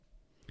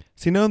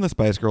So you know in the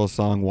Spice Girls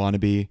song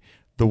Wannabe,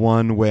 the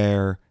one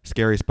where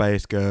Scary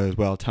Spice goes,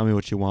 well, tell me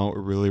what you want,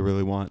 what you really,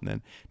 really want. And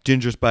then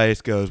Ginger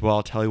Spice goes, well,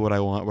 I'll tell you what I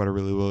want, what I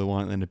really, really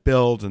want. And then it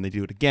builds and they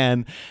do it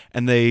again.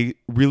 And they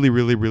really,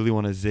 really, really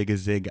want to zig a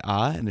zig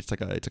ah. And it's like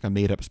a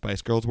made up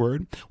Spice Girls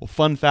word. Well,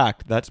 fun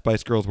fact, that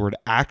Spice Girls word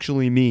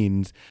actually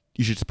means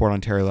you should support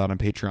Ontario Loud on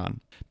Patreon.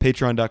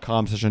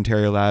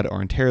 Patreon.com/OntarioLoud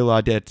or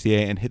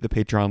OntarioLoud.ca and hit the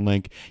Patreon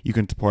link. You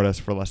can support us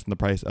for less than the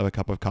price of a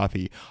cup of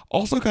coffee.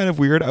 Also kind of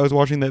weird, I was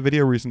watching that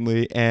video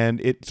recently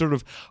and it sort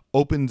of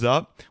opens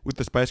up with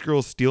the Spice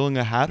Girls stealing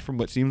a hat from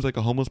what seems like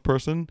a homeless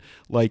person.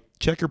 Like,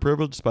 check your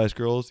privilege, Spice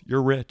Girls.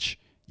 You're rich.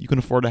 You can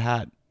afford a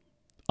hat.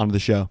 On to the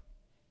show.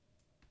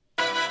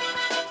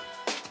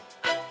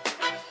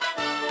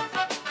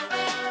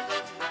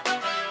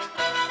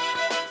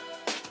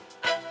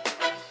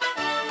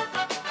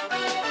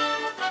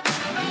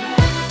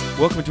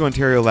 Welcome to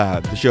Ontario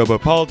Loud, the show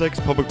about politics,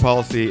 public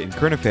policy, and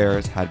current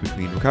affairs had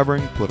between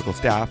recovering political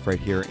staff right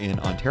here in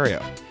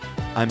Ontario.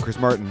 I'm Chris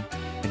Martin,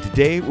 and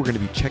today we're going to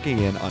be checking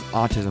in on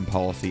autism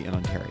policy in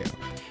Ontario,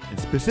 and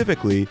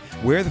specifically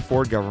where the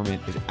Ford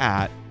government is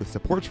at with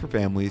supports for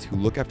families who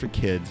look after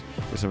kids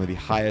with some of the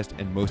highest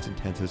and most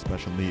intensive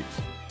special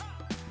needs.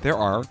 There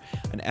are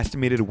an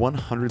estimated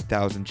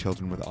 100,000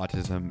 children with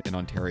autism in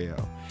Ontario,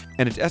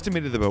 and it's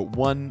estimated that about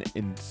 1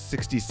 in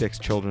 66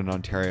 children in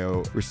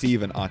Ontario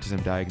receive an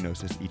autism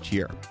diagnosis each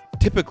year.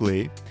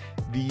 Typically,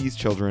 these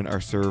children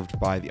are served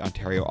by the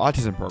Ontario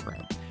Autism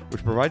Program,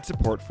 which provides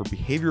support for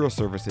behavioral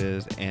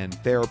services and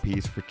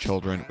therapies for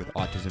children with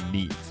autism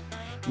needs.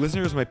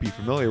 Listeners might be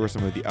familiar with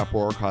some of the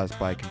uproar caused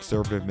by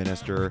Conservative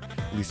Minister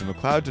Lisa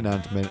MacLeod's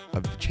announcement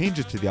of the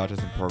changes to the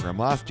autism program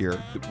last year,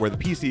 where the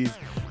PCs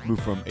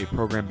moved from a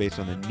program based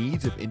on the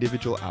needs of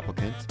individual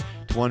applicants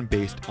to one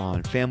based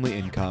on family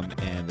income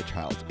and the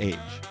child's age.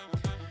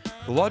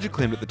 The logic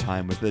claimed at the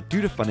time was that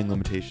due to funding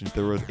limitations,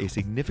 there was a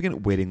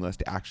significant waiting list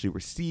to actually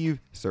receive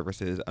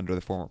services under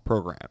the former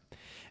program.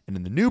 And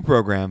in the new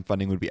program,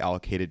 funding would be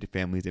allocated to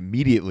families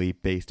immediately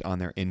based on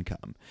their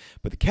income.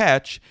 But the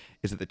catch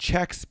is that the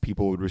checks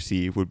people would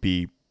receive would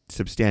be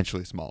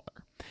substantially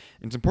smaller.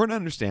 And it's important to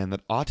understand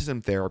that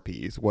autism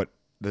therapies, what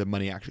the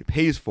money actually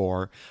pays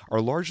for, are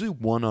largely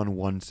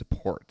one-on-one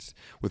supports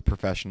with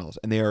professionals,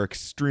 and they are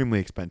extremely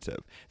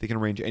expensive. They can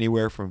range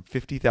anywhere from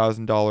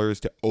 $50,000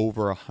 to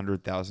over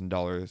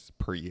 $100,000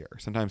 per year,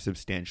 sometimes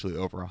substantially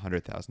over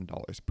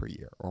 $100,000 per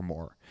year or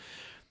more.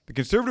 The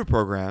Conservative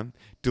program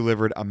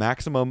delivered a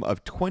maximum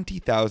of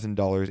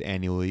 $20,000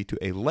 annually to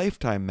a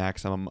lifetime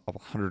maximum of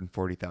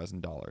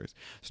 $140,000,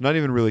 so not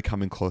even really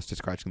coming close to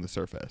scratching the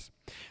surface.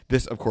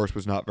 This, of course,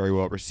 was not very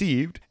well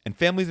received, and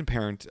families and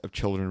parents of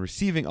children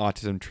receiving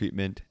autism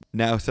treatment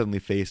now suddenly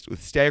faced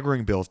with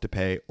staggering bills to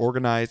pay,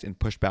 organized and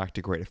pushed back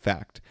to great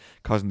effect,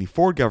 causing the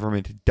Ford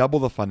government to double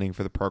the funding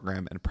for the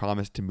program and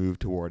promise to move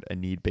toward a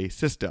need-based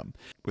system,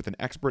 with an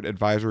expert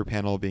advisory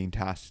panel being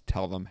tasked to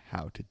tell them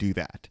how to do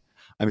that.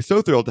 I'm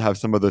so thrilled to have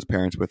some of those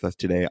parents with us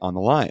today on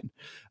the line.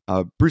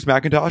 Bruce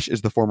McIntosh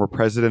is the former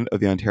president of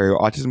the Ontario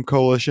Autism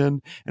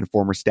Coalition and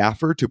former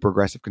staffer to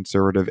Progressive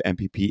Conservative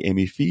MPP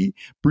Amy Fee.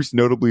 Bruce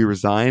notably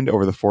resigned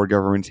over the Ford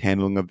government's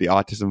handling of the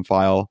autism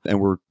file,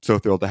 and we're so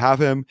thrilled to have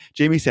him.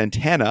 Jamie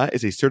Santana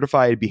is a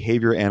certified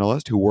behavior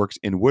analyst who works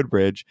in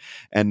Woodbridge,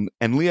 and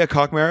Leah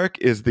Kochmarek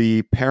is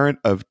the parent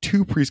of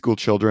 2 preschool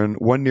children,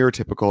 one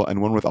neurotypical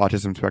and one with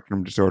autism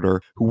spectrum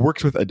disorder, who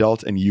works with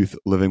adults and youth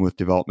living with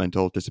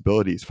developmental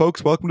disabilities.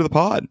 Folks, welcome to the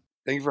pod.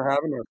 Thank you for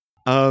having us.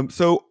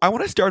 So I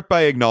want to start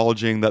by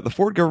acknowledging that the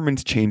Ford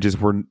government's changes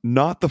were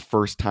not the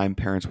first time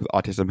parents with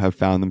autism have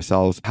found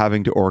themselves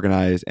having to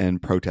organize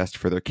and protest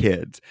for their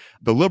kids.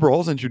 The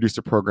Liberals introduced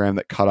a program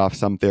that cut off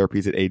some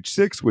therapies at age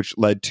 6, which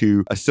led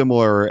to a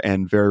similar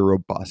and very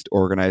robust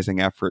organizing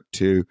effort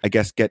to, I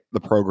guess, get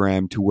the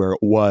program to where it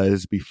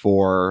was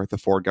before the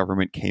Ford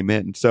government came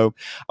in. So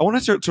I want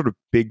to start sort of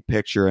big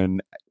picture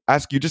and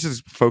ask you, just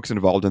as folks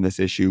involved in this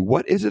issue,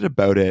 what is it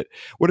about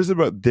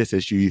this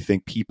issue you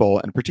think people,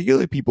 and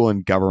particularly people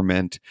in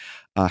government,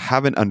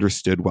 haven't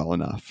understood well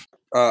enough?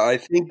 I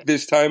think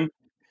this time,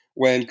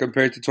 when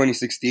compared to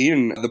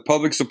 2016, the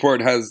public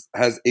support has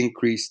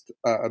increased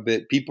a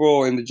bit.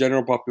 People in the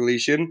general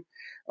population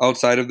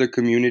outside of the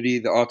community,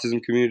 the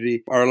autism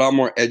community, are a lot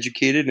more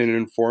educated and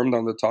informed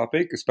on the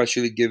topic,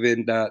 especially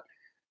given that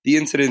the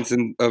incidence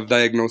of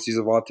diagnoses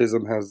of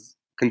autism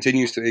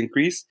continues to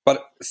increase.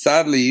 But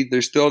sadly,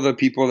 there's still the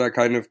people that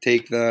kind of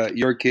take the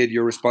your kid,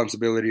 your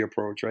responsibility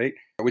approach, right?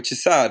 Which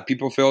is sad.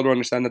 People fail to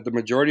understand that the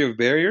majority of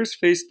barriers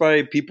faced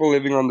by people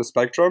living on the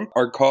spectrum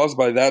are caused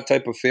by that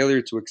type of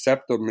failure to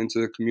accept them into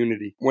the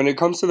community. When it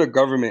comes to the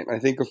government, I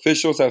think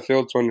officials have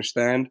failed to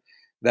understand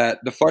that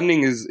the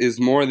funding is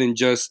more than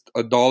just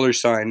a dollar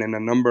sign and a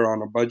number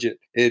on a budget.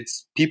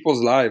 It's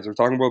people's lives. We're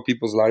talking about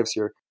people's lives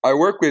here. I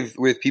work with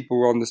people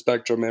who are on the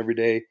spectrum every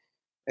day,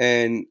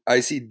 and I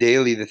see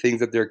daily the things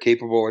that they're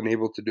capable and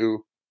able to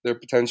do, their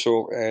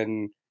potential,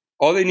 and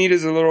all they need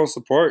is a little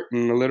support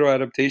and a little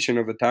adaptation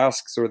of the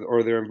tasks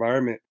or their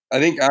environment. I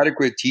think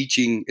adequate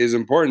teaching is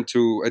important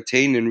to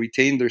attain and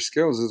retain their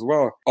skills as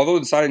well. Although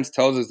the science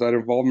tells us that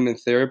involvement in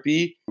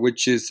therapy,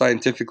 which is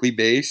scientifically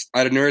based,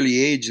 at an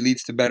early age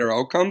leads to better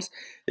outcomes,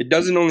 it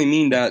doesn't only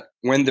mean that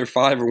when they're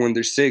 5 or when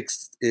they're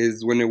 6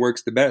 is when it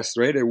works the best,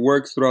 right? It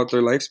works throughout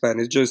their lifespan.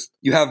 It's just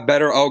you have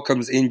better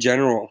outcomes in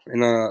general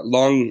and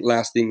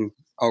long-lasting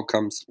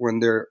outcomes when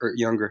they're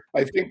younger.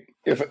 I think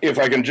if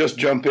I can just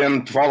jump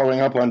in,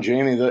 following up on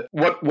Jamie, that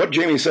what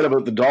Jamie said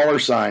about the dollar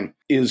sign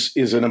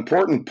is an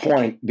important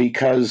point,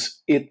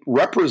 because it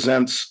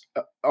represents,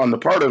 on the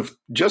part of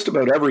just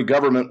about every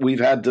government we've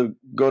had to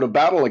go to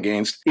battle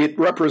against, it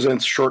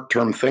represents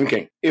short-term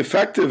thinking.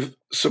 Effective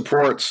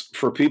supports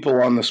for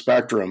people on the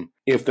spectrum,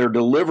 if they're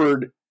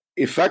delivered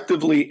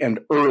effectively and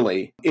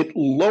early, it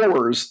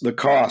lowers the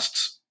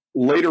costs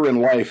later in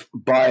life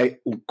by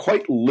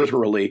quite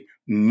literally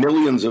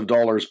millions of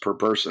dollars per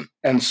person.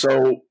 And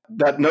so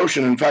that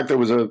notion, in fact, there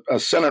was a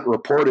Senate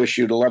report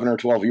issued 11 or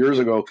 12 years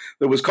ago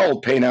that was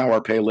called Pay Now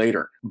or Pay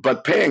Later.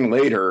 But paying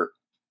later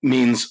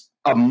means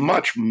a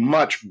much,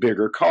 much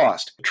bigger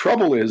cost. The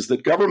trouble is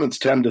that governments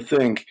tend to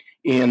think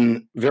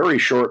in very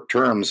short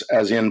terms,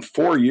 as in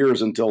 4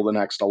 years until the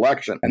next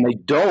election, and they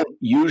don't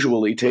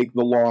usually take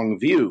the long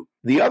view.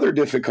 The other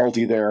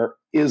difficulty there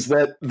is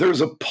that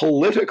there's a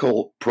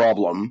political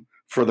problem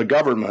for the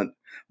government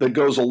that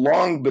goes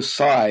along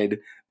beside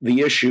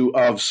the issue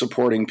of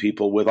supporting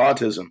people with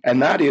autism,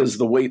 and that is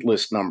the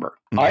waitlist number.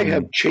 Mm-hmm. I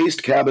have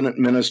chased cabinet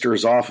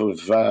ministers off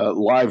of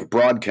live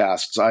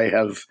broadcasts. I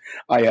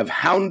have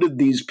hounded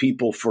these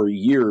people for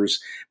years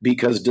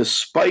because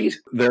despite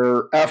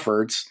their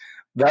efforts,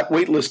 that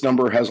waitlist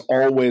number has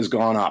always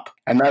gone up,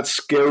 and that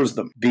scares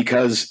them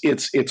because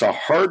it's a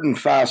hard and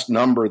fast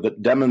number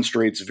that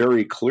demonstrates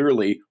very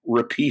clearly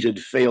repeated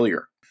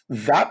failure.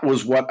 That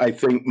was what I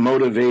think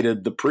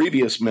motivated the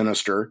previous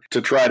minister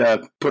to try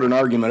to put an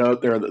argument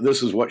out there that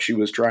this is what she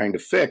was trying to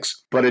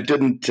fix, but it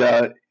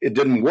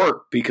didn't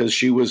work because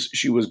she was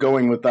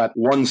going with that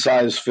one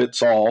size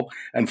fits all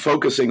and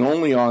focusing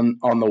only on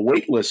the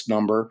waitlist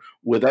number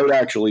without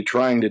actually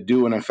trying to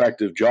do an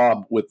effective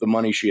job with the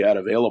money she had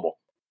available.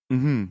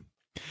 Mm-hmm.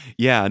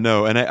 Yeah,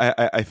 no, and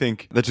I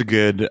think that's a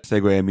good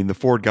segue. I mean, the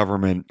Ford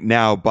government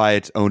now, by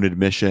its own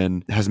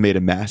admission, has made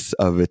a mess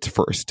of its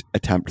first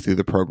attempt through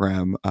the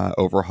program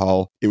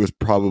overhaul. It was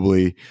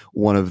probably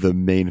one of the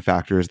main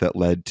factors that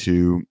led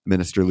to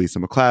Minister Lisa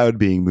MacLeod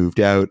being moved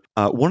out.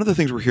 One of the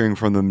things we're hearing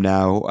from them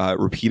now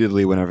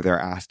repeapeatedly whenever they're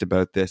asked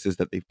about this is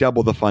that they've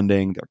doubled the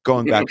funding. They're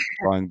going back to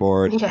the drawing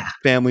board. Yeah.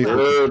 Families.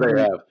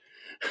 They have.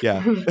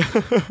 Yeah.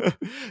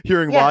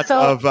 Hearing lots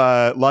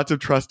of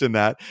trust in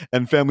that,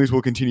 and families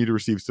will continue to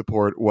receive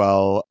support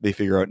while they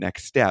figure out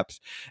next steps.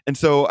 And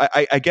so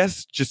I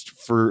guess just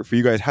for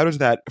you guys, how does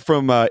that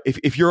from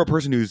if you're a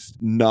person who's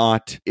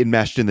not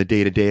enmeshed in the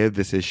day-to-day of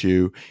this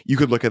issue, you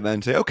could look at that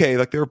and say, okay,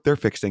 like they're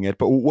fixing it,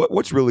 but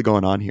what's really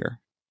going on here?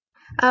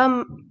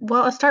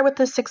 Well, I'll start with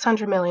the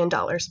 $600 million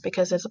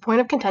because it's a point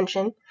of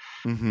contention.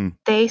 Mm-hmm.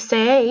 They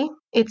say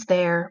it's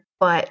there,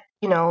 but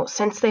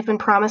since they've been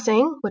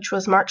promising, which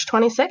was March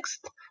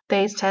 26th,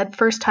 they said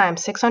first time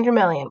 $600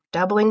 million,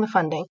 doubling the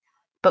funding.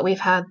 But we've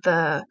had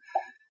the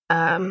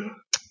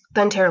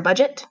Ontario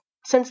budget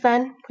since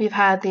then. We've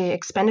had the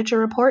expenditure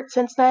report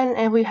since then,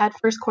 and we've had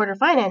first quarter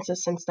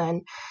finances since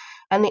then.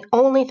 And the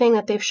only thing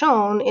that they've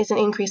shown is an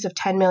increase of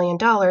 $10 million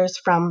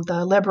from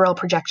the Liberal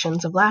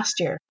projections of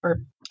last year or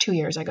 2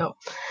 years ago.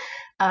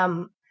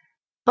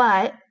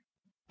 But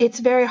it's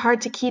very hard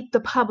to keep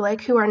the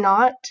public who are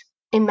not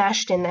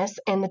enmeshed in this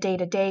and the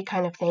day-to-day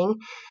kind of thing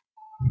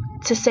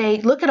to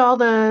say, look at all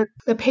the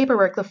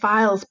paperwork, the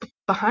files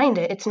behind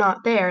it. It's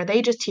not there.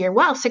 They just hear,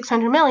 well,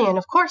 $600 million.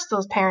 Of course,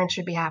 those parents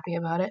should be happy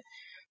about it.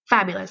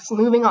 Fabulous.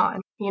 Moving on,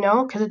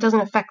 because it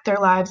doesn't affect their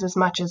lives as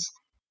much as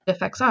it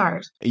affects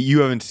ours. You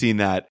haven't seen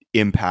that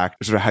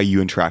impact sort of how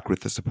you interact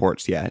with the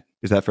supports yet.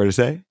 Is that fair to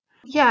say?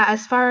 Yeah.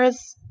 As far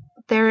as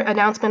their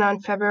announcement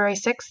on February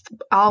 6th,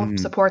 all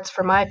supports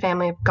for my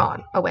family have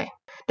gone away.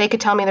 They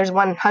could tell me there's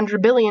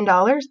 $100 billion,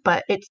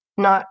 but it's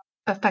not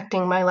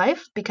affecting my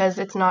life because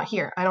it's not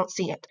here. I don't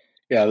see it.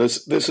 Yeah,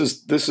 this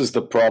is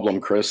the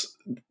problem, Chris,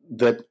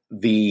 that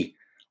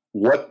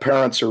what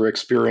parents are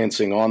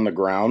experiencing on the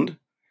ground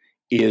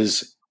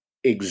is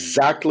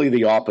exactly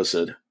the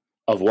opposite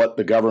of what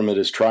the government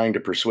is trying to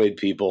persuade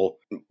people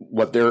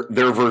what their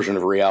version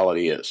of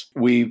reality is.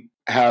 We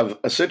have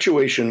a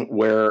situation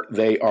where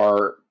they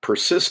are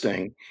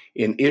persisting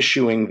in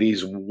issuing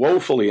these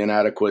woefully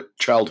inadequate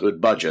childhood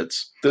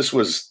budgets. This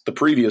was the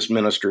previous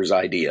minister's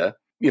idea.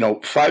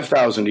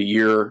 $5,000 a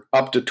year,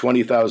 up to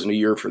 $20,000 a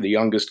year for the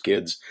youngest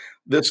kids.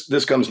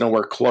 This comes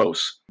nowhere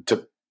close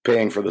to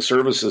paying for the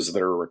services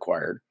that are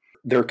required.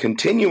 They're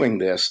continuing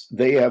this.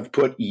 They have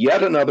put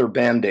yet another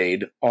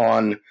Band-Aid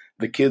on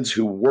the kids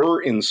who were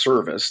in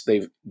service.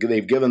 They've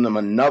given them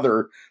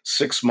another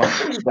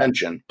 6-month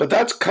extension, but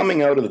that's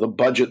coming out of the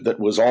budget that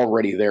was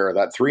already there,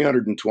 that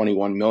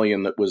 $321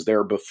 million that was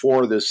there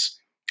before this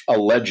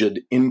alleged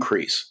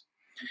increase.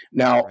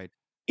 Now,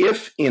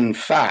 if in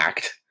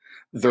fact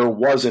there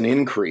was an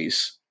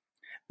increase,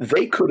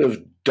 they could have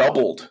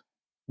doubled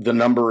the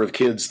number of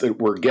kids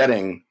that were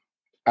getting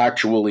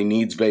actually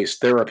needs-based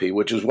therapy,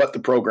 which is what the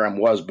program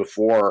was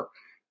before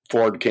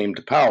Ford came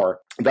to power.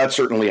 That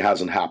certainly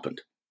hasn't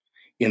happened.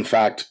 In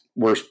fact,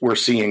 we're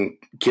seeing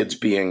kids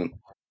being,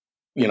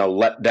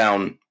 let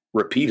down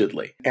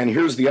repeatedly. And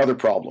here's the other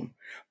problem.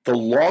 The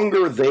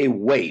longer they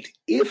wait,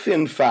 if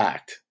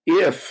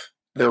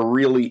there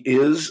really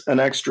is an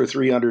extra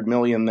 $300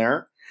 million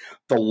there,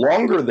 the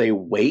longer they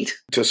wait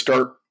to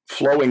start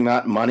flowing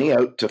that money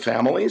out to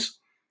families,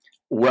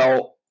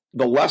 well,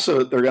 the less of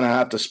it they're going to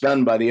have to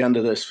spend by the end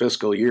of this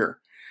fiscal year.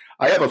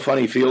 I have a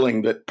funny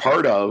feeling that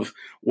part of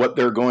what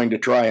they're going to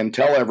try and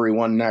tell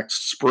everyone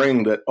next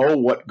spring that, oh,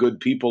 what good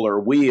people are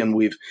we, and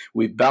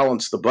we've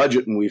balanced the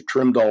budget and we've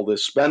trimmed all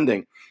this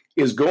spending,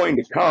 is going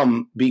to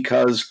come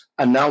because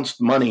announced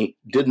money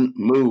didn't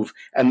move.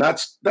 And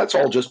that's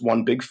all just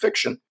one big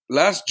fiction.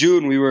 Last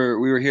June, we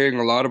were hearing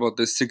a lot about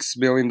this $6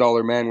 million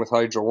man with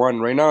Hydro One.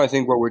 Right now, I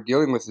think what we're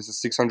dealing with is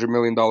a $600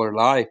 million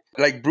lie.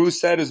 Like Bruce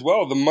said as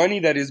well, the money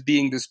that is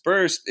being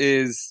dispersed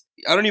is,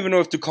 I don't even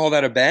know if to call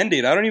that a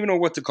Band-Aid. I don't even know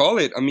what to call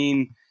it. I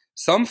mean,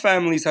 some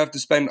families have to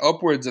spend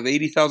upwards of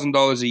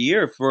 $80,000 a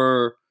year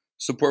for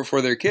support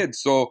for their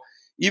kids. So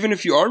even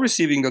if you are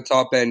receiving the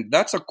top end,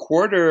 that's a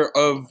quarter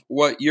of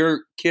what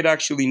your kid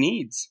actually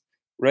needs,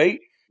 right?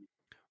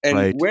 And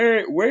Right.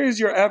 where is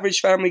your average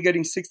family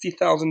getting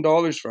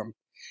 $60,000 from?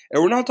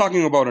 And we're not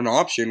talking about an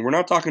option. We're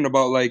not talking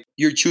about like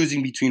you're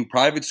choosing between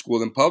private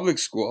school and public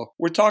school.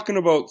 We're talking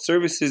about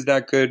services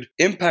that could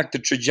impact the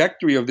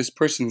trajectory of this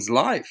person's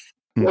life.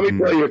 Let me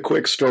Mhm. tell you a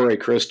quick story,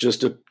 Chris,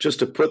 just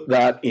to put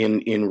that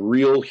in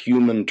real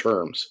human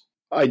terms.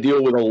 I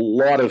deal with a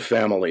lot of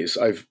families.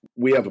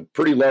 We have a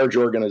pretty large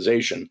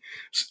organization,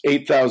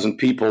 8,000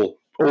 people,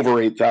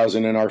 over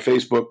 8,000 in our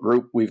Facebook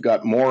group. We've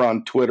got more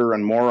on Twitter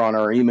and more on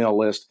our email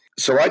list.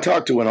 So I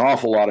talk to an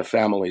awful lot of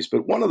families,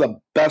 but one of the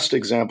best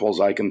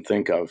examples I can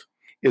think of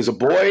is a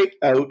boy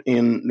out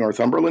in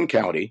Northumberland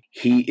County.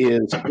 He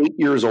is 8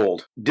 years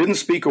old, didn't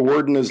speak a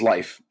word in his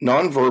life,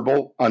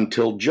 nonverbal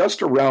until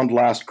just around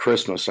last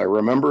Christmas. I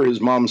remember his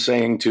mom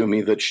saying to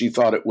me that she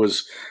thought it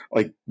was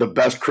like the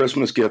best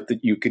Christmas gift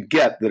that you could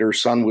get, that her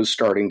son was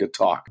starting to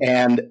talk.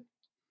 And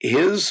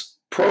his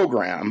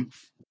program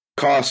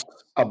costs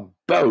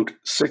about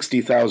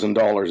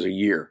 $60,000 a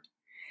year.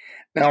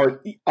 Now,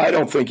 I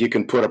don't think you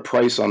can put a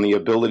price on the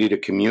ability to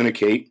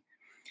communicate,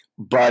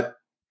 but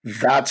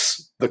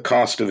that's the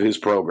cost of his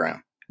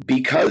program.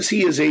 Because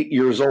he is 8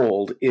 years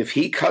old, if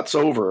he cuts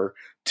over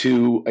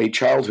to a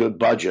childhood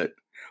budget,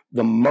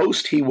 the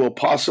most he will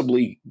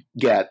possibly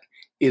get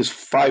is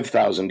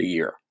 $5,000 a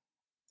year.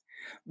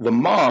 The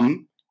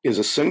mom is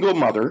a single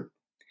mother.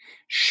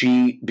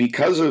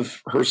 Because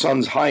of her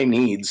son's high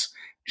needs,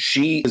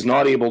 she is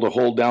not able to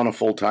hold down a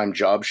full-time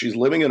job. She's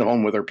living at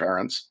home with her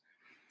parents.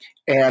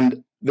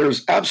 And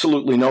there's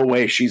absolutely no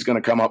way she's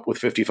going to come up with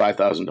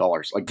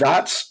 $55,000. Like,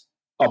 that's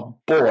a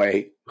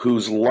boy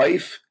whose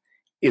life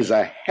is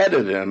ahead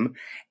of him,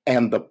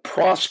 and the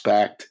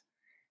prospect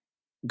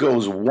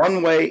goes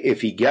one way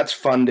if he gets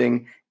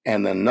funding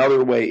and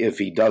another way if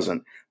he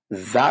doesn't.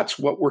 That's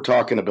what we're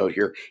talking about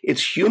here.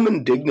 It's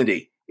human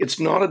dignity. It's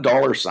not a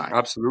dollar sign.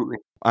 Absolutely.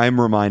 I'm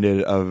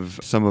reminded of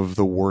some of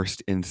the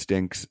worst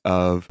instincts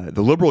of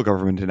the Liberal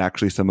government and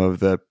actually some of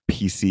the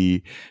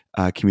PC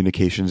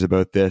communications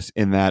about this,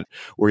 in that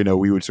where,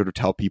 we would sort of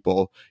tell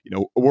people,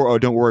 oh,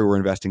 don't worry, we're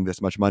investing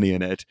this much money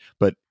in it.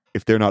 But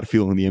if they're not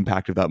feeling the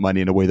impact of that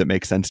money in a way that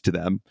makes sense to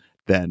them,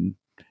 then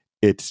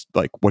it's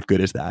like, what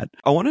good is that?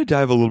 I want to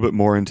dive a little bit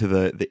more into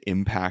the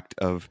impact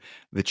of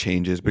the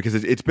changes, because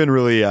it's been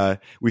really,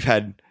 we've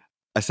had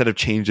a set of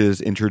changes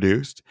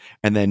introduced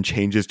and then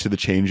changes to the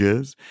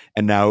changes.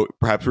 And now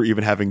perhaps we're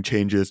even having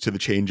changes to the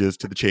changes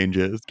to the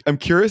changes. I'm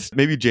curious,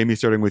 maybe Jamie,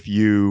 starting with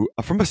you,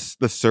 from the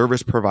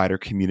service provider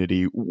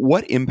community,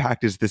 what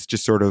impact is this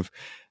just sort of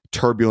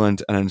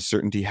turbulent and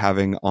uncertainty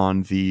having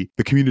on the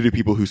community of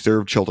people who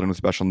serve children with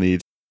special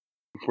needs?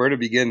 Where to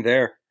begin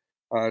there?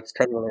 It's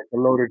kind of like a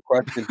loaded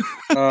question.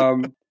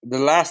 The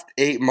last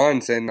 8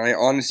 months, and I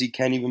honestly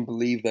can't even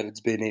believe that it's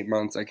been 8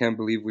 months. I can't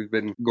believe we've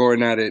been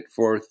going at it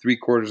for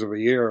 3/4 of a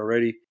year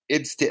already.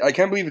 I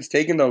can't believe it's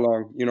taken that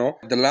long.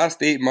 The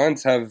last 8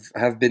 months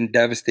have been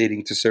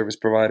devastating to service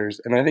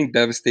providers, and I think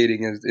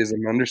devastating is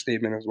an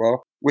understatement as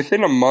well.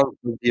 Within a month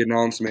of the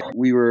announcement,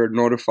 we were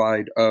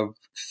notified of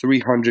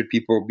 300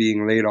 people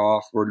being laid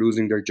off or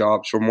losing their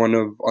jobs from one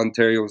of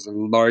Ontario's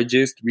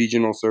largest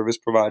regional service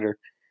provider.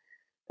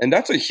 And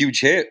that's a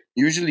huge hit.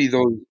 Usually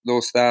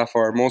those staff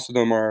most of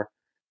them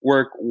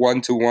work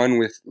one-to-one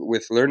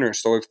with learners.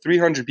 So if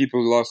 300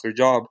 people lost their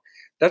job,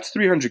 that's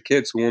 300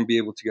 kids who won't be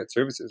able to get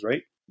services,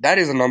 right? That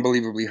is an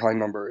unbelievably high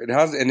number. It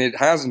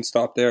hasn't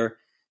stopped there.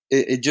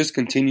 It just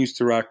continues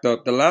to rack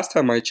up. The last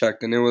time I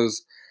checked, and it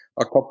was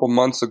a couple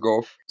months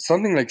ago,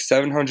 something like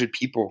 700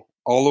 people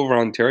all over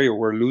Ontario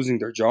were losing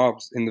their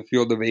jobs in the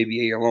field of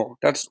ABA alone.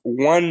 That's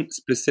one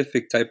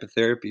specific type of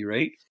therapy,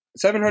 right?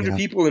 700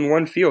 people in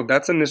one field.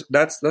 That's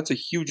a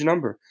huge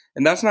number,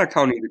 and that's not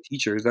counting the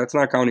teachers. That's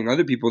not counting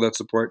other people that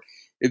support.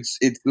 It's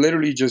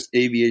literally just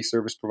ABA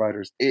service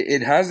providers.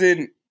 It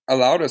hasn't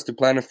allowed us to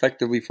plan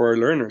effectively for our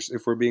learners,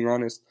 if we're being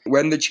honest.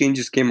 When the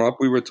changes came up,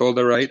 we were told,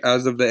 all right,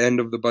 as of the end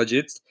of the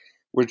budgets,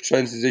 we're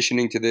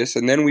transitioning to this.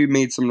 And then we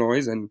made some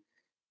noise, and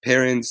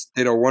parents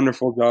did a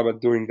wonderful job at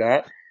doing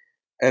that.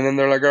 And then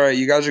they're like, all right,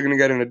 you guys are going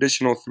to get an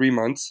additional 3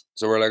 months.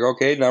 So we're like,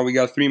 okay, now we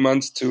got 3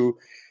 months to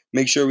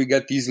make sure we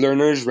get these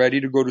learners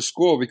ready to go to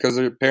school, because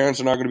their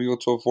parents are not going to be able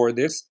to afford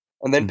this.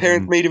 And then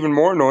parents made even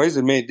more noise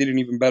and did an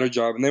even better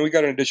job. And then we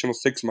got an additional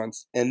 6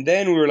 months. And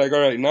then we were like, all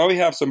right, now we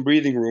have some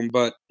breathing room,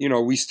 but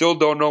we still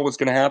don't know what's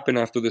going to happen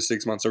after the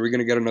 6 months. Are we going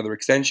to get another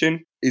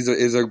extension? Is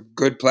a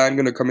good plan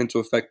going to come into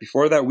effect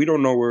before that? We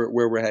don't know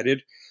where we're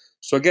headed.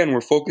 So again,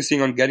 we're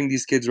focusing on getting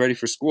these kids ready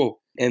for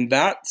school. And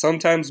that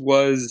sometimes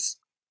was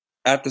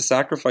at the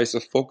sacrifice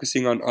of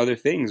focusing on other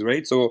things,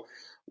 right? So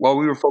while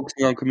we were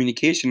focusing on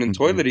communication and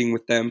toileting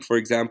with them, for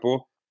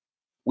example,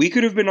 we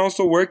could have been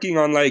also working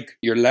on like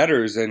your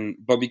letters,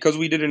 but because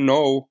we didn't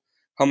know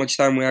how much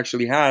time we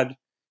actually had,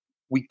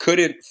 we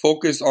couldn't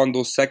focus on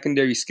those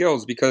secondary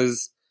skills,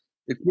 because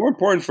it's more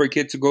important for a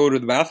kid to go to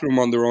the bathroom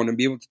on their own and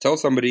be able to tell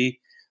somebody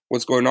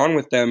what's going on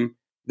with them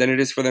than it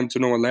is for them to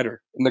know a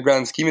letter. In the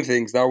grand scheme of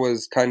things, that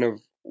was kind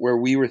of where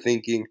we were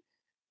thinking.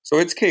 So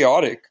it's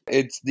chaotic.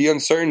 It's the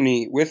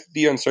uncertainty. With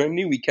the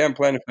uncertainty, we can't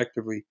plan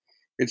effectively.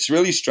 It's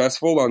really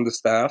stressful on the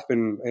staff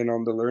and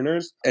on the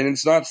learners. And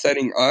it's not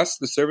setting us,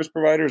 the service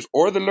providers,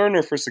 or the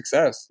learner for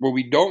success. What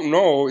we don't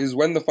know is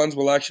when the funds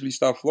will actually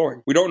stop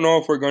flowing. We don't know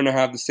if we're going to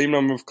have the same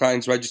number of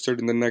clients registered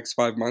in the next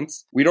 5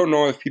 months. We don't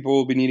know if people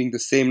will be needing the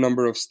same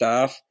number of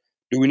staff.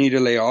 Do we need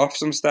to lay off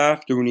some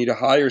staff? Do we need to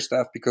hire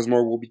staff because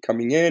more will be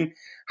coming in?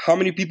 How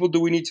many people do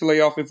we need to lay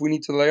off if we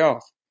need to lay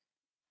off?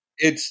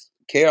 It's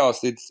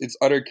chaos. It's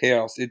utter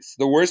chaos. It's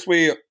the worst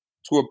way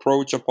to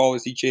approach a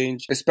policy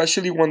change,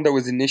 especially one that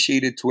was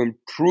initiated to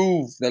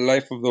improve the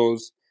life of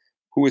those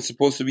who it's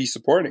supposed to be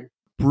supporting.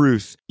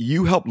 Bruce,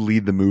 you helped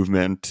lead the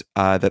movement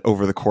that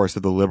over the course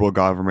of the Liberal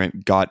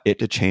government got it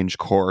to change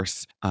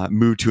course,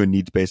 move to a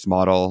needs-based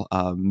model.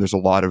 There's a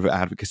lot of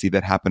advocacy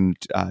that happened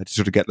to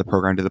sort of get the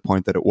program to the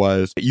point that it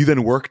was. You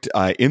then worked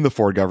in the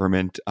Ford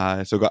government,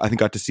 so I think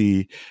got to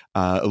see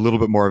a little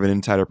bit more of an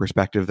insider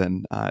perspective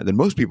than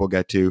most people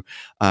get to,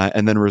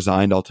 and then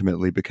resigned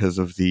ultimately because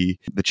of the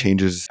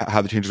changes,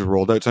 how the changes were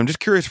rolled out. So I'm just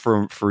curious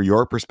for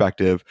your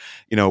perspective,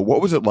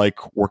 what was it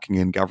like working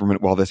in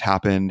government while this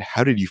happened?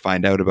 How did you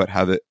find out about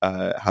how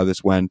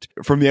this went?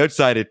 From the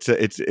outside,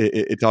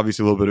 it's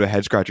obviously a little bit of a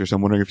head scratcher. So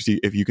I'm wondering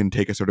if you can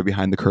take us sort of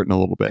behind the curtain a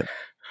little bit.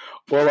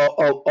 Well,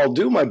 I'll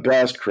do my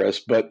best, Chris.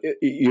 But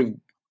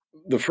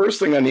the first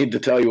thing I need to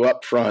tell you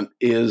up front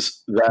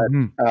is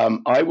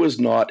that I was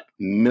not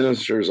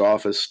minister's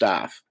office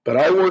staff, but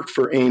I worked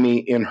for Amy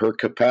in her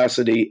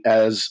capacity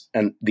as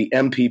the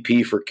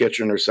MPP for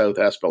Kitchener South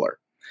Espeler.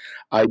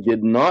 I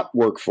did not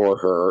work for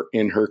her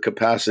in her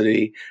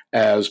capacity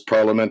as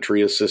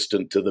parliamentary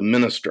assistant to the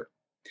minister.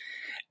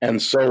 And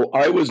so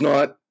I was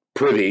not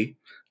privy,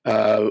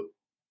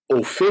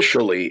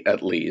 officially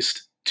at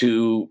least,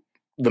 to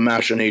the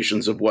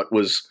machinations of what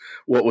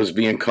was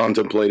being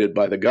contemplated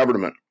by the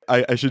government.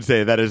 I should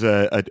say that is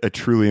a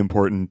truly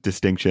important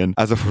distinction.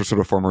 As a sort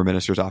of former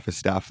minister's office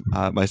staff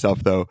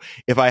myself, though,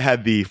 if I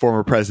had the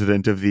former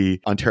president of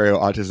the Ontario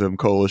Autism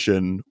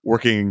Coalition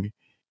working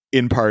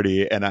in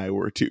party and I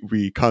were to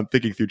be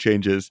thinking through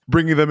changes,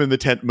 bringing them in the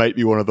tent might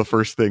be one of the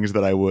first things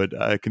that I would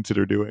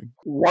consider doing.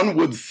 One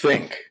would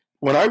think.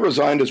 When I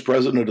resigned as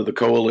president of the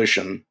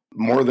coalition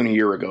more than a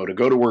year ago to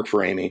go to work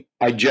for Amy,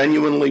 I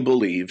genuinely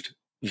believed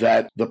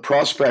that the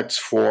prospects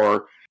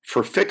for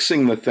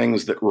fixing the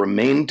things that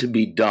remained to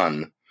be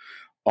done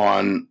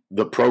on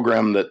the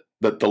program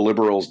that the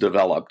Liberals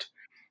developed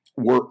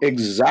were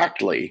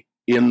exactly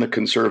in the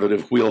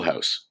Conservative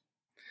wheelhouse.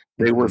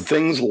 They were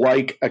things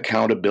like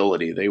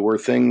accountability. They were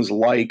things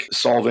like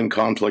solving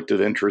conflict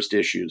of interest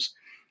issues.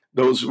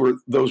 Those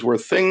were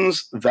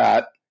things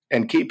that,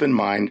 and keep in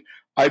mind,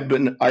 I've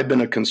been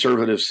a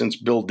conservative since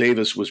Bill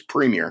Davis was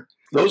premier.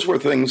 Those were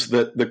things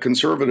that the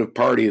Conservative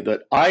Party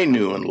that I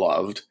knew and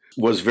loved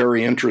was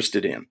very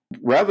interested in.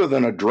 Rather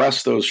than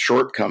address those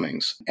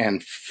shortcomings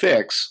and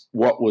fix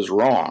what was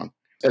wrong,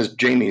 as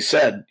Jamie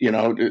said,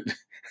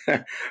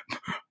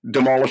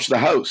 demolish the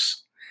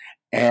house.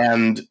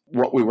 And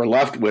what we were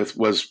left with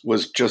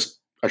was just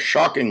a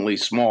shockingly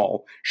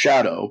small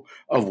shadow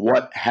of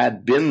what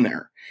had been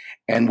there.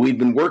 And we'd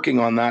been working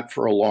on that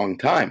for a long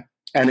time.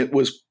 And it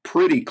was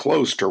pretty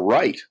close to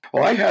right.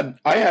 Well, I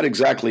had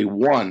exactly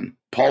one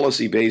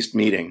policy-based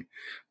meeting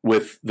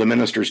with the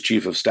minister's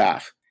chief of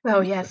staff.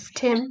 Oh, yes.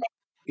 Tim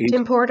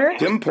Porter?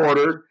 Tim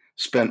Porter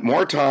spent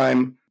more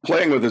time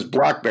playing with his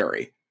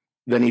BlackBerry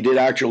than he did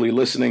actually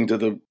listening to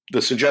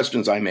the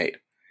suggestions I made.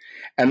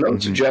 And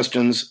those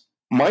suggestions,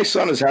 my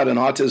son has had an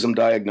autism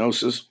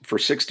diagnosis for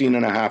 16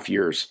 and a half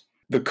years.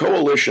 The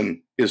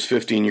coalition is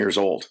 15 years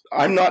old.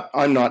 I'm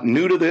not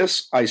new to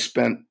this. I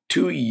spent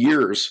 2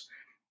 years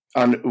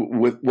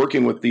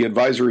working with the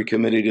advisory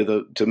committee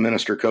to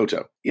Minister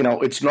Coteau.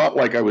 It's not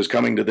like I was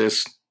coming to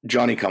this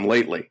Johnny come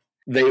lately.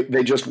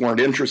 They just weren't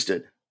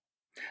interested.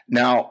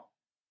 Now,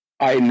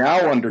 I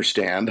now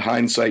understand,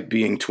 hindsight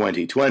being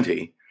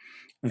 2020,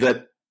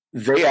 that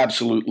they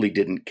absolutely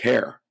didn't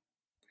care.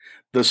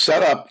 The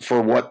setup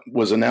for what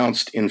was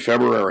announced in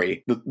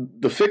February,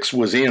 the fix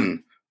was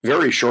in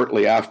very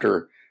shortly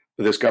after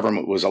this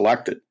government was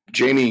elected.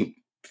 Jamie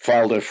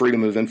filed a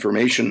Freedom of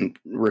Information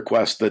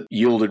request that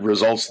yielded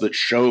results that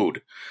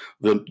showed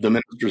the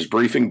minister's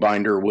briefing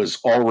binder was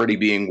already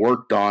being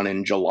worked on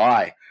in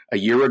July, a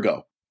year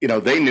ago.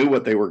 They knew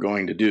what they were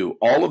going to do.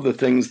 All of the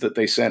things that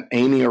they sent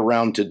Amy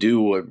around to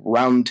do,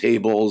 round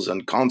tables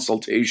and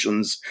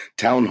consultations,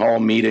 town hall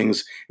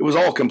meetings, it was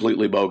all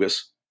completely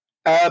bogus.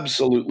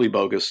 Absolutely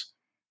bogus.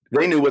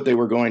 They knew what they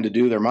were going to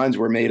do. Their minds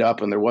were made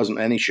up and there wasn't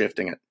any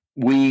shifting it.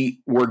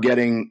 We were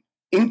getting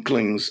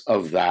inklings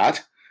of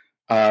that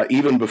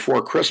even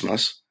before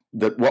Christmas,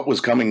 that what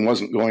was coming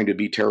wasn't going to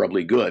be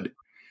terribly good.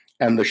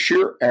 And the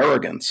sheer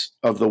arrogance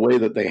of the way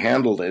that they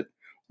handled it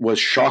was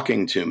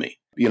shocking to me.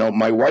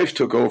 My wife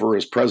took over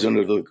as president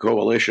of the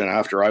coalition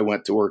after I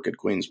went to work at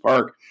Queen's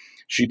Park.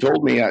 She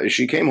told me,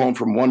 she came home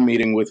from one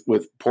meeting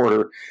with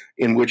Porter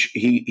in which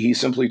he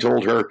simply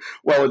told her,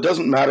 well, it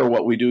doesn't matter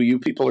what we do. You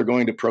people are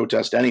going to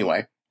protest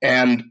anyway.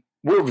 And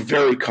we're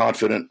very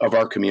confident of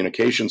our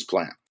communications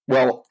plan.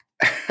 Well,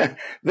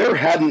 there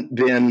hadn't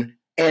been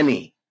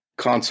any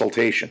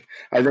consultation.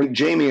 I think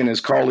Jamie and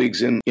his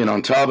colleagues in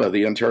ONTABA,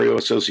 the Ontario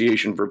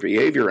Association for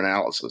Behavior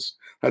Analysis,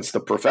 that's the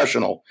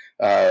professional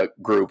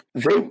group,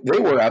 they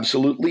were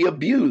absolutely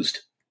abused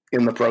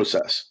in the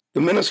process.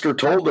 The minister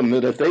told them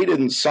that if they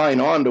didn't sign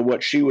on to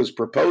what she was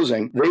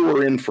proposing, they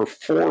were in for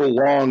 4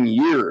 long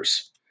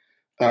years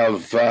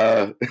of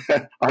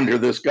under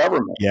this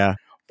government. Yeah.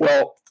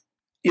 Well,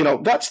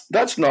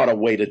 that's not a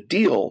way to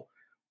deal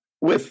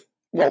with,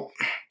 well,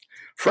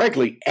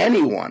 frankly,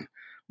 anyone.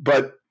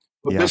 But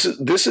Yeah.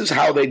 This is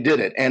how they did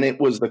it, and it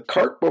was the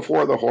cart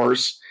before the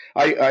horse.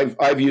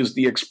 I've used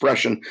the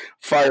expression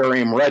 "fire,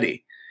 aim,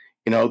 ready."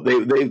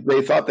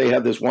 They thought they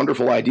had this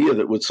wonderful idea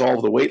that would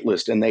solve the wait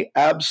list, and they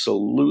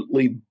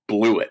absolutely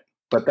blew it.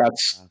 But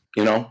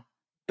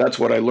that's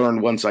what I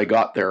learned once I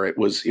got there. It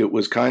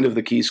was kind of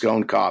the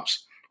Keystone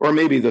Cops, or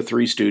maybe the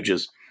Three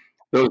Stooges.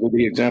 Those are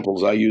the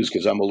examples I use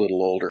because I'm a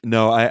little older.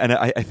 No,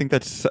 I think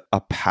that's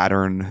a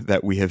pattern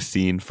that we have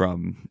seen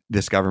from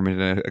this government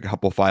in a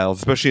couple files,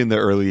 especially in the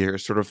early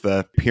years, sort of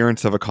the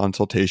appearance of a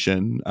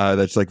consultation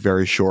that's like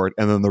very short,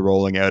 and then the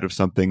rolling out of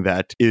something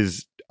that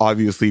is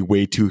obviously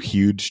way too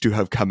huge to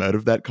have come out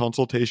of that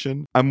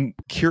consultation. I'm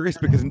curious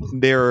because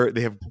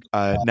they have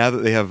now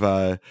that they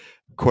have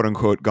quote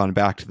unquote gone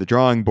back to the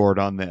drawing board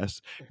on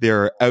this,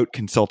 they're out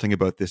consulting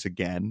about this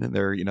again, and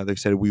they've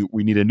said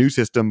we need a new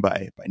system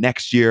by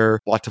next year.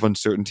 Lots of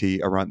uncertainty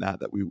around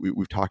that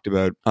we've talked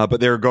about, but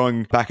they're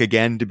going back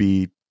again to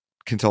be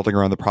consulting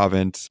around the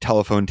province,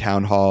 telephone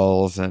town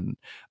halls, and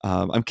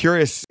I'm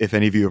curious if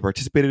any of you have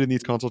participated in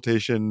these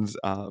consultations.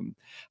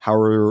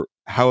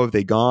 How have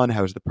they gone?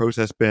 How has the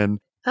process been?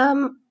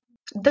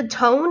 The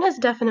tone has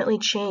definitely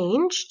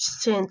changed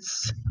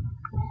since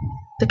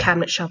the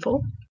cabinet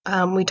shuffle.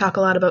 We talk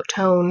a lot about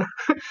tone,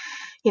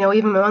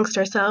 even amongst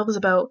ourselves,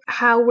 about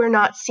how we're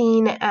not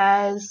seen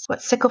as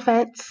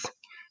sycophants,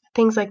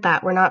 things like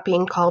that. We're not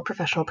being called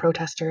professional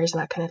protesters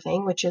and that kind of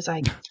thing, which is,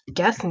 I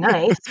guess,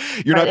 nice.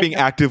 You're not being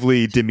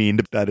actively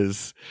demeaned. That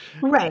is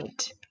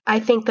right. I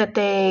think that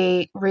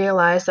they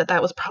realized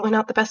that was probably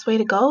not the best way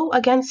to go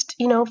against,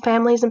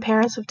 families and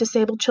parents of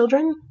disabled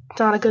children.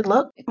 It's not a good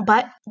look.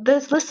 But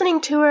this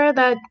listening tour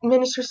that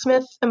Minister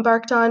Smith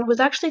embarked on was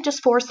actually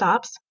just 4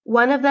 stops.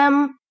 One of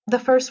them, the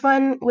first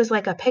one, was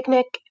like a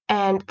picnic,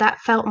 and that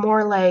felt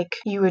more like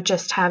you were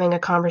just having a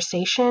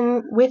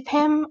conversation with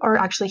him, or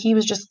actually he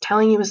was just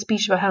telling you a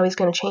speech about how he's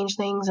going to change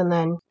things, and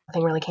then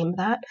nothing really came of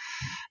that.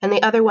 And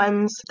the other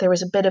ones, there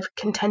was a bit of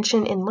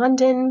contention in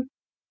London.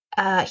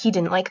 He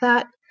didn't like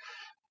that.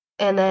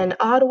 And then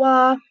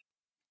Ottawa,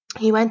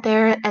 he went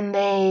there, and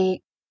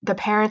the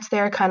parents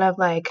there kind of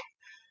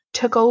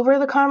took over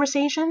the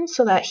conversation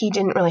so that he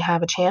didn't really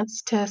have a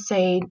chance to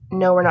say,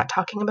 no, we're not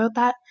talking about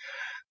that.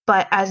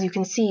 But as you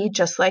can see,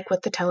 just like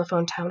with the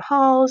telephone town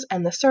halls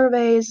and the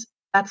surveys,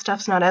 that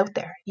stuff's not out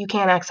there. You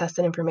can't access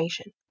that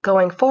information.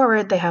 Going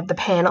forward, they have the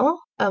panel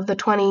of the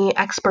 20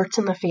 experts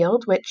in the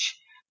field, which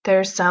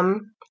there's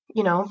some,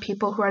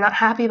 people who are not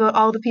happy about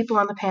all the people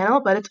on the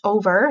panel, but it's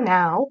over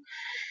now.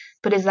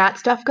 But is that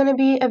stuff going to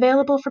be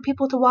available for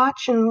people to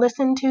watch and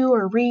listen to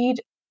or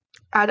read?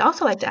 I'd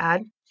also like to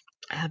add,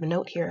 I have a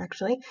note here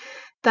actually,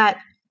 that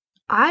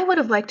I would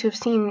have liked to have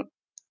seen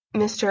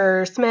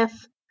Mr. Smith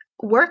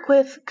work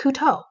with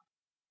Couteau,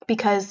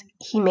 because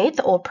he made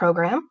the old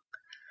program.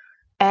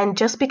 And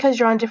just because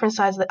you're on different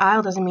sides of the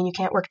aisle doesn't mean you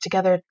can't work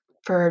together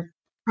for a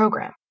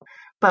program.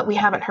 But we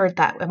haven't heard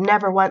that. I've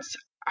never once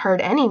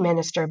heard any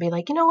minister be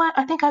like, you know what,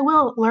 I think I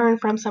will learn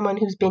from someone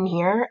who's been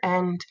here.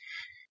 And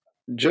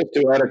just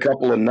to add a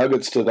couple of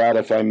nuggets to that,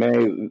 if I may,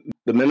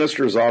 the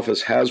minister's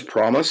office has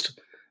promised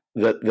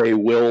that they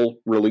will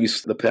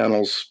release the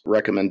panel's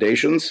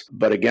recommendations.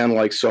 But again,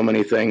 like so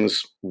many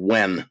things,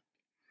 when?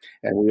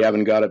 And we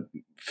haven't got a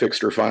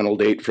fixed or final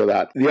date for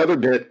that. The other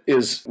bit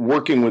is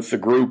working with the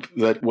group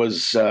that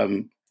was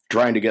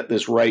trying to get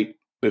this right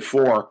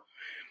before.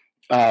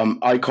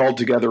 I called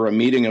together a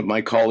meeting of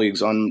my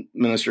colleagues on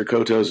Minister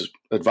Coteau's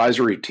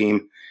advisory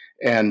team,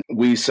 and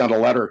we sent a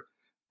letter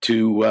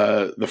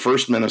to the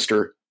first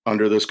minister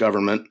under this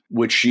government,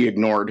 which she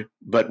ignored.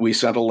 But we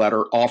sent a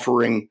letter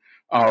offering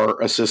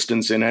our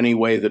assistance in any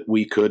way that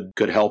we could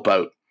help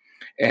out,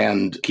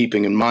 and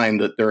keeping in mind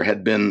that there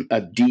had been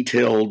a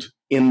detailed,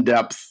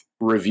 in-depth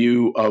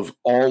review of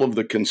all of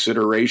the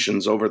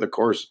considerations over the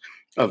course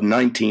of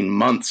 19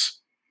 months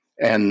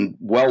and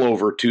well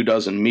over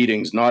 24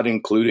 meetings, not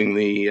including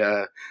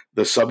the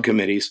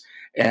subcommittees.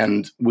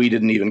 And we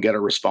didn't even get a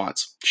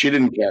response. She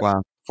didn't get.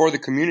 Wow. For the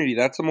community,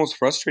 that's the most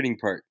frustrating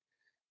part.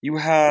 You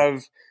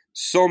have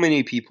so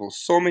many people,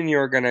 so many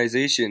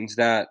organizations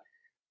that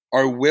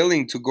are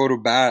willing to go to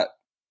bat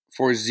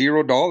for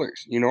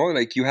 $0.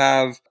 Like you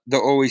have the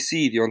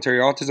OAC, the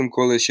Ontario Autism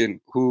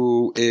Coalition,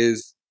 who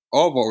is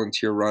all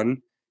volunteer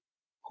run,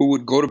 who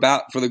would go to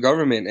bat for the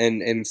government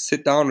and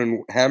sit down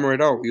and hammer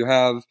it out. You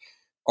have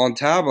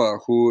ONTABA,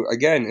 who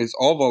again is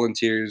all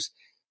volunteers,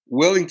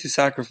 willing to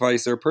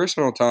sacrifice their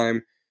personal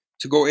time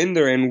to go in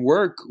there and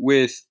work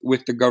with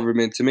the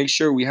government to make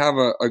sure we have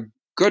a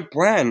good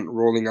plan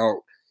rolling out.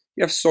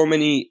 You have so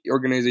many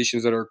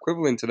organizations that are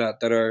equivalent to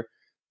that are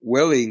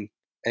willing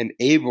and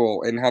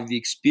able and have the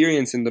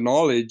experience and the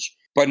knowledge,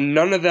 but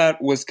none of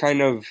that was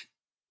kind of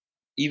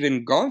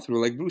even gone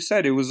through. Like Bruce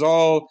said, it was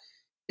all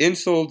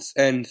insults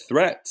and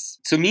threats.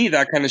 To me,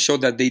 that kind of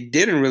showed that they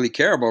didn't really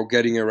care about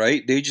getting it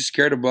right. They just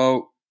cared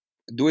about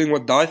doing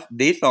what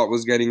they thought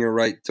was getting it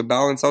right to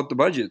balance out the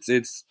budgets.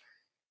 It's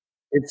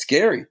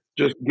scary.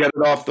 Just get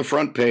it off the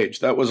front page.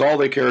 That was all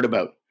they cared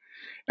about.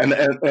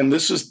 And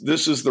this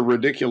is the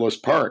ridiculous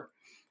part.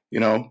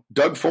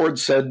 Doug Ford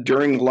said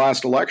during the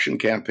last election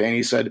campaign,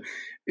 he said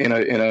in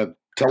a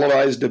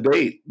televised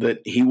debate that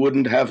he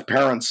wouldn't have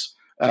parents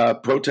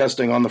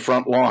protesting on the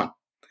front lawn.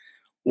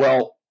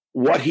 Well,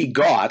 what he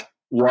got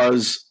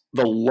was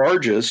the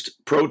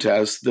largest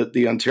protest that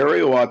the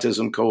Ontario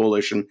Autism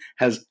Coalition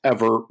has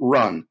ever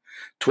run.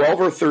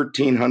 1,200 or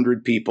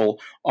 1,300 people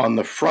on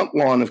the front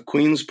lawn of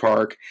Queen's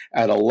Park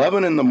at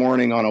 11 in the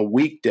morning on a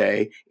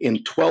weekday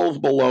in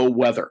 12 below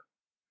weather.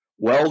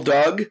 Well,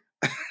 Doug,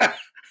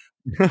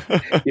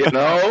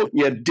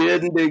 you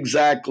didn't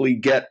exactly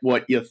get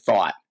what you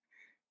thought.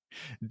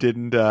 Did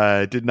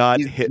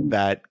not hit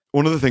that.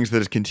 One of the things that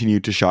has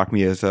continued to shock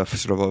me as a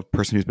sort of a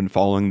person who's been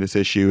following this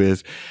issue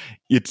is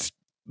it's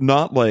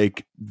not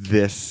like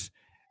this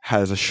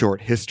has a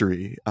short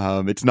history.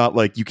 It's not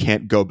like you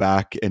can't go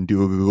back and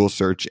do a Google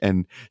search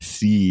and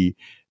see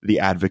the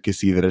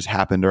advocacy that has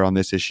happened around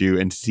this issue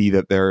and see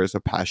that there is a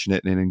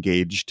passionate and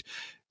engaged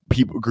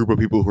group of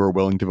people who are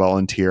willing to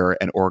volunteer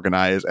and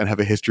organize and have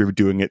a history of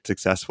doing it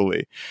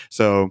successfully.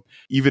 So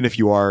even if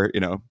you are,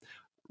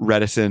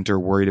 reticent or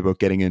worried about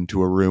getting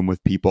into a room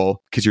with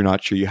people because you're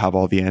not sure you have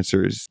all the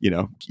answers,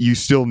 you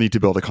still need to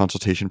build a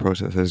consultation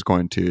process that is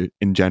going to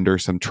engender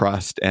some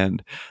trust,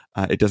 and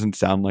it doesn't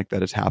sound like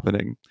that is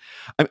happening.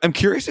 I'm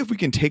curious if we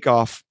can take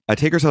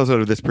ourselves out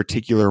of this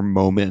particular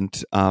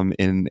moment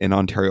in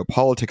Ontario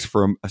politics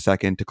for a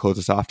second to close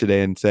us off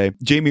today and say,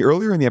 Jamie,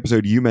 earlier in the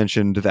episode, you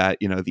mentioned that,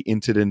 the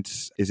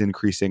incidence is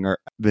increasing, or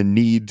the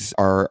needs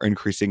are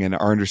increasing, and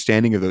our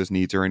understanding of those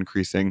needs are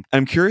increasing.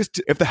 I'm curious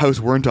if the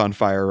House weren't on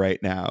fire right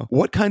now,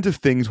 what kinds of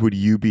things would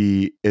you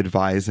be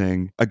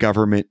advising a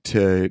government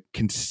to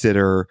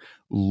consider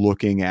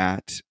looking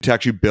at to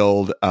actually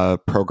build a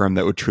program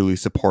that would truly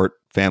support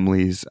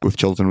families with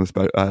children with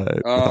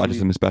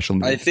autism and special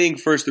needs? I think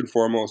first and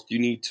foremost, you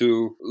need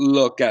to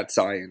look at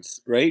science,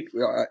 right?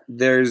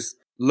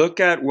 Look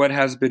at what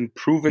has been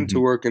proven to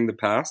work in the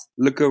past.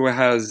 Look at what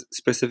has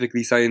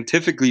specifically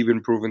scientifically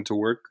been proven to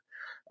work,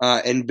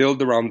 and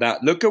build around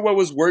that. Look at what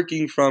was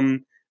working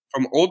from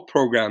old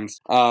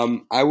programs.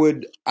 I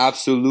would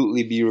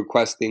absolutely be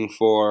requesting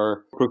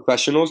for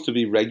professionals to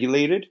be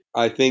regulated.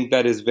 I think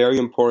that is very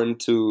important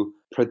to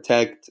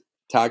protect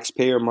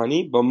taxpayer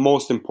money, but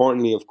most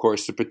importantly, of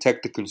course, to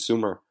protect the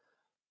consumer.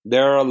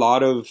 There are a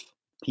lot of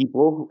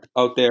people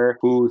out there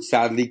who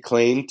sadly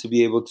claim to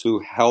be able to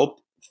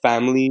help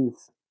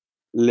families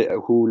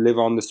who live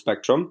on the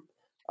spectrum.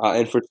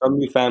 And for some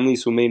new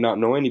families who may not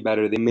know any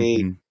better, they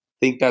may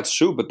think that's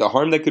true. But the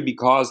harm that could be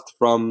caused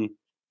from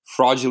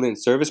fraudulent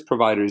service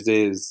providers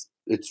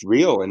it's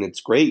real and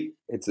it's great.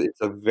 It's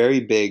a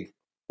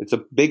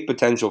big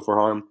potential for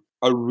harm.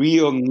 A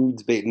real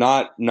needs-based,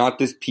 not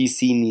this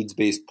PC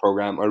needs-based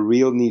program, a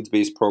real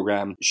needs-based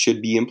program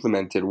should be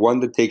implemented. One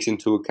that takes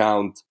into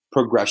account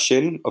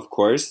progression, of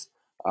course,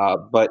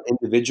 but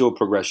individual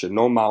progression,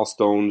 no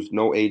milestones,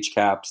 no age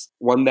caps.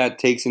 One that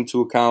takes into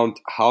account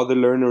how the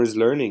learner is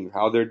learning,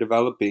 how they're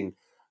developing,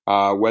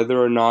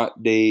 whether or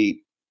not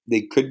they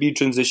could be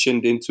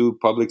transitioned into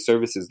public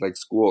services like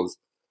schools.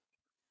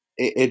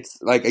 It's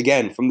like,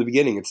 again, from the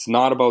beginning, it's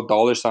not about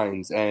dollar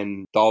signs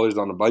and dollars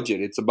on a budget.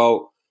 It's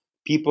about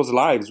people's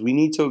lives. We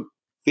need to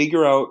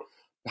figure out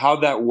how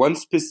that one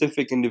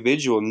specific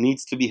individual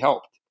needs to be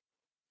helped.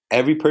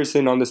 Every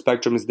person on the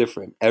spectrum is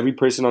different. Every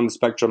person on the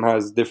spectrum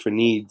has different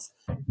needs.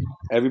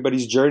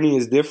 Everybody's journey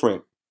is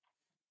different.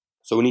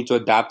 So we need to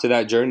adapt to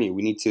that journey.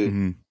 We need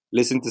to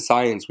listen to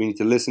science. We need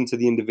to listen to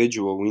the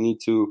individual. We need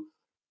to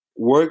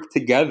work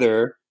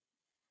together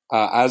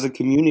as a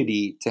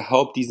community to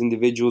help these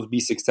individuals be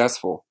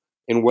successful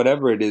in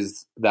whatever it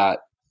is that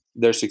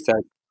their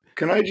success.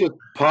 Can I just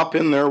pop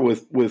in there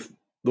with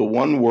the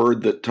one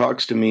word that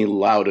talks to me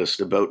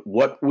loudest about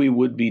what we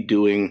would be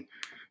doing,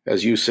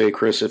 as you say,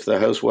 Chris, if the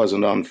house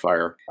wasn't on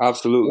fire?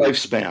 Absolutely.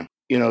 Lifespan.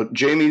 You know,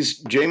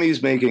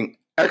 Jamie's making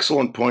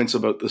excellent points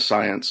about the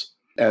science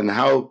and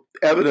how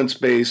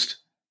evidence-based,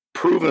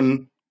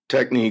 proven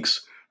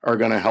techniques are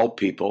going to help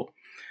people.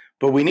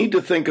 But we need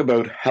to think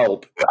about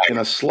help in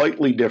a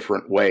slightly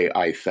different way,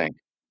 I think.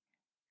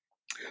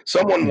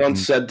 Someone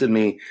once said to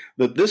me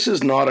that this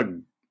is not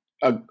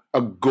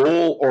a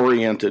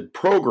goal-oriented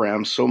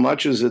program so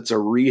much as it's a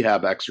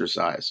rehab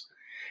exercise.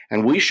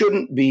 And we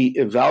shouldn't be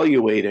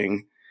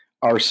evaluating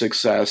our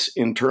success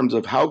in terms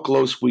of how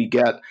close we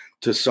get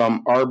to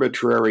some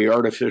arbitrary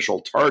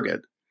artificial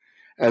target,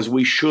 as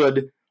we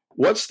should,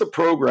 what's the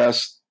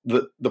progress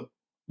that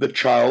the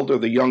child or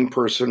the young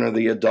person or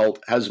the adult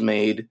has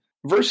made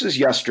versus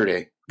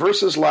yesterday,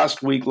 versus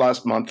last week,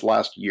 last month,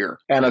 last year,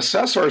 and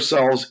assess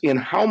ourselves in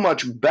how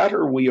much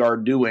better we are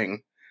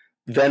doing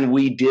than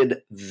we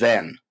did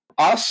then.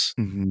 Us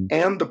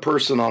and the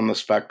person on the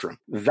spectrum.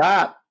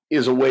 That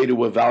is a way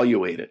to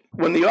evaluate it.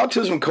 When the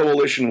Autism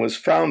Coalition was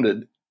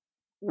founded,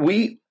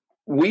 we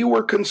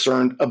were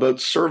concerned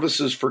about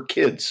services for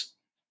kids.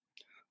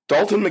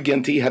 Dalton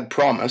McGuinty had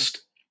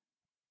promised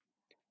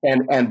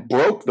and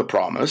broke the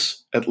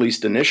promise, at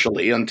least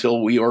initially,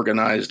 until we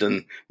organized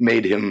and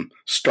made him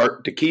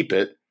start to keep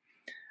it,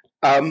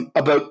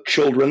 about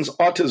children's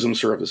autism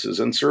services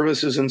and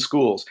services in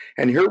schools.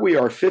 And here we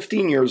are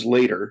 15 years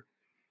later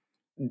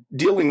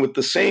dealing with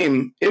the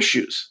same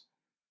issues.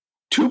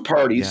 2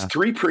 parties,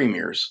 3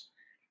 premiers,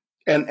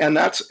 and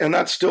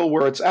that's still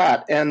where it's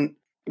at. And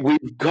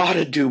we've got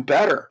to do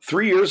better.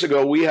 3 years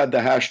ago, we had the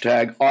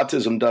hashtag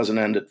autism doesn't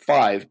end at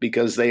 5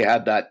 because they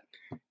had that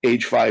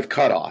age 5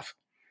 cutoff.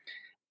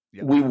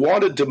 Yep. We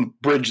wanted to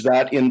bridge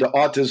that into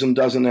autism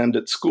doesn't end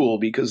at school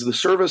because the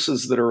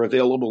services that are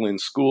available in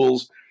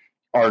schools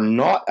are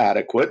not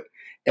adequate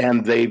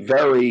and they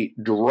vary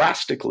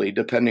drastically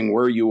depending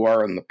where you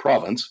are in the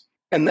province.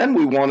 And then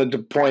we wanted to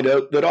point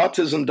out that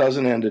autism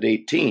doesn't end at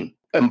 18.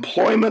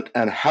 Employment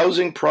and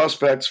housing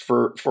prospects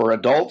for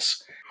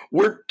adults,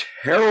 we're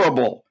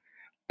terrible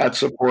at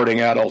supporting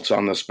adults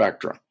on the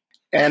spectrum.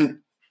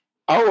 And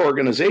our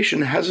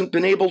organization hasn't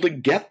been able to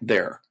get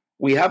there.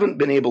 We haven't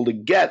been able to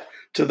get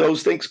to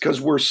those things because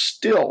we're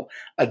still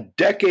a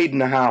decade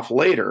and a half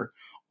later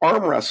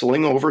arm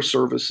wrestling over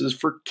services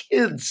for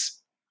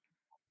kids.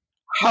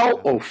 How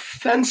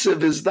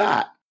offensive is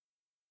that?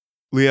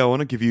 Leah, I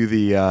want to give you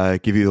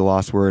the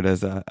last word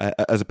as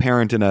a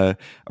parent and a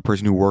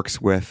person who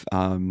works with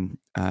children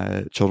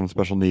with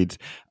special needs.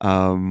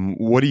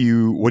 What do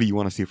you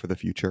want to see for the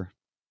future?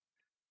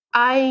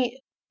 I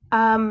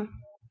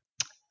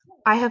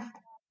have,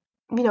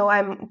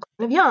 I'm kind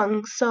of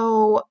young,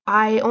 so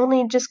I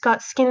only just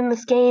got skin in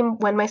this game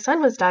when my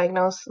son was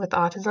diagnosed with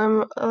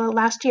autism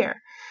last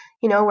year,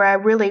 where I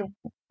really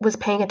was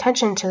paying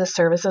attention to the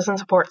services and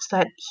supports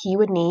that he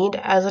would need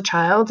as a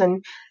child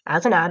and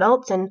as an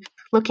adult, and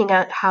looking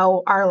at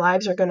how our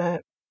lives are going to,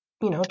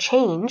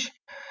 change.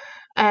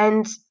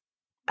 And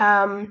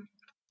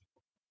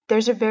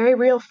there's a very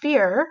real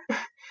fear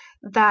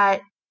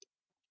that,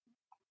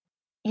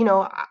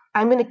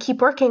 I'm going to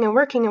keep working and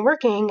working and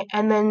working,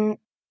 and then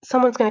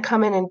someone's going to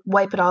come in and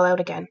wipe it all out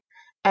again.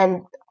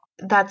 And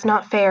that's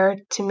not fair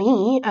to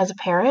me as a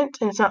parent,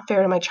 and it's not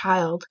fair to my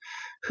child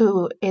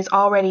who is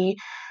already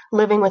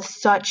living with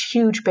such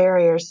huge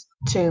barriers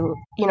to,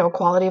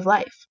 quality of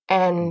life.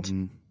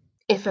 And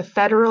if a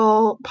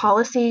federal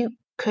policy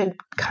could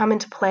come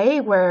into play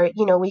where,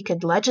 we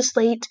could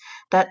legislate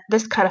that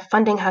this kind of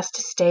funding has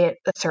to stay at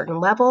a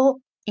certain level,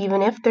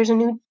 even if there's a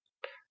new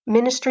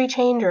ministry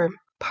change or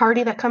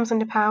party that comes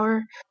into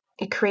power,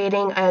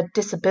 creating a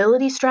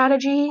disability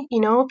strategy,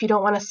 if you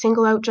don't want to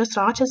single out just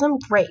autism,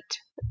 great.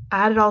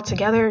 Add it all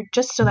together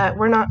just so that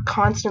we're not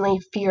constantly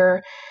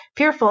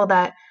fearful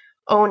that,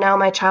 oh, now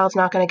my child's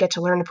not going to get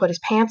to learn to put his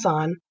pants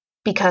on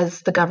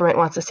because the government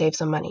wants to save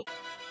some money.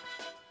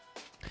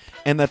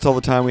 And that's all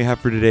the time we have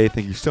for today.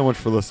 Thank you so much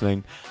for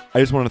listening. I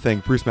just want to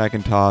thank Bruce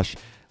McIntosh,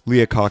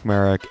 Leah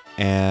Kochmarek,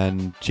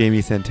 and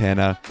Jamie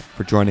Santana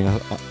for joining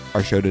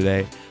our show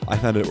today. I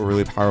found it a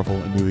really powerful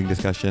and moving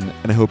discussion,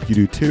 and I hope you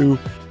do too.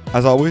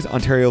 As always,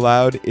 Ontario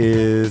Loud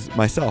is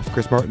myself,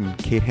 Chris Martin,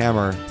 Kate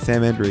Hammer,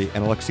 Sam Endry,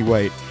 and Alexi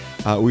White.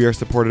 We are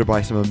supported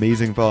by some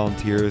amazing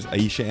volunteers,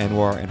 Aisha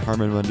Anwar and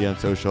Harman Mundy on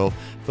social.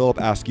 Philip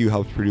Askew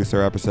helps produce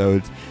our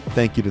episodes.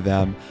 Thank you to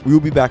them. We will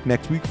be back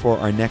next week for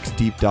our next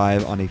deep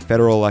dive on a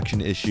federal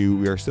election issue.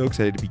 We are so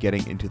excited to be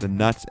getting into the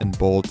nuts and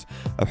bolts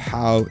of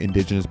how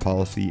Indigenous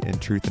policy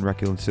and truth and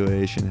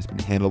reconciliation has been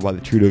handled by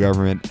the Trudeau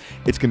government.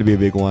 It's going to be a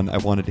big one.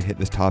 I've wanted to hit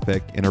this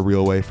topic in a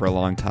real way for a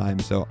long time,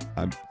 so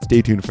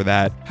stay tuned for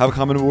that. Have a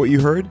comment about what you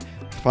heard.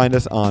 Find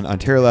us on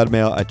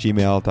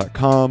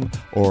OntarioLoudMail@gmail.com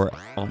or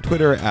on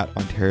Twitter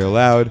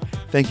 @OntarioLoud.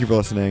 Thank you for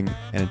listening,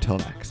 and until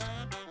next.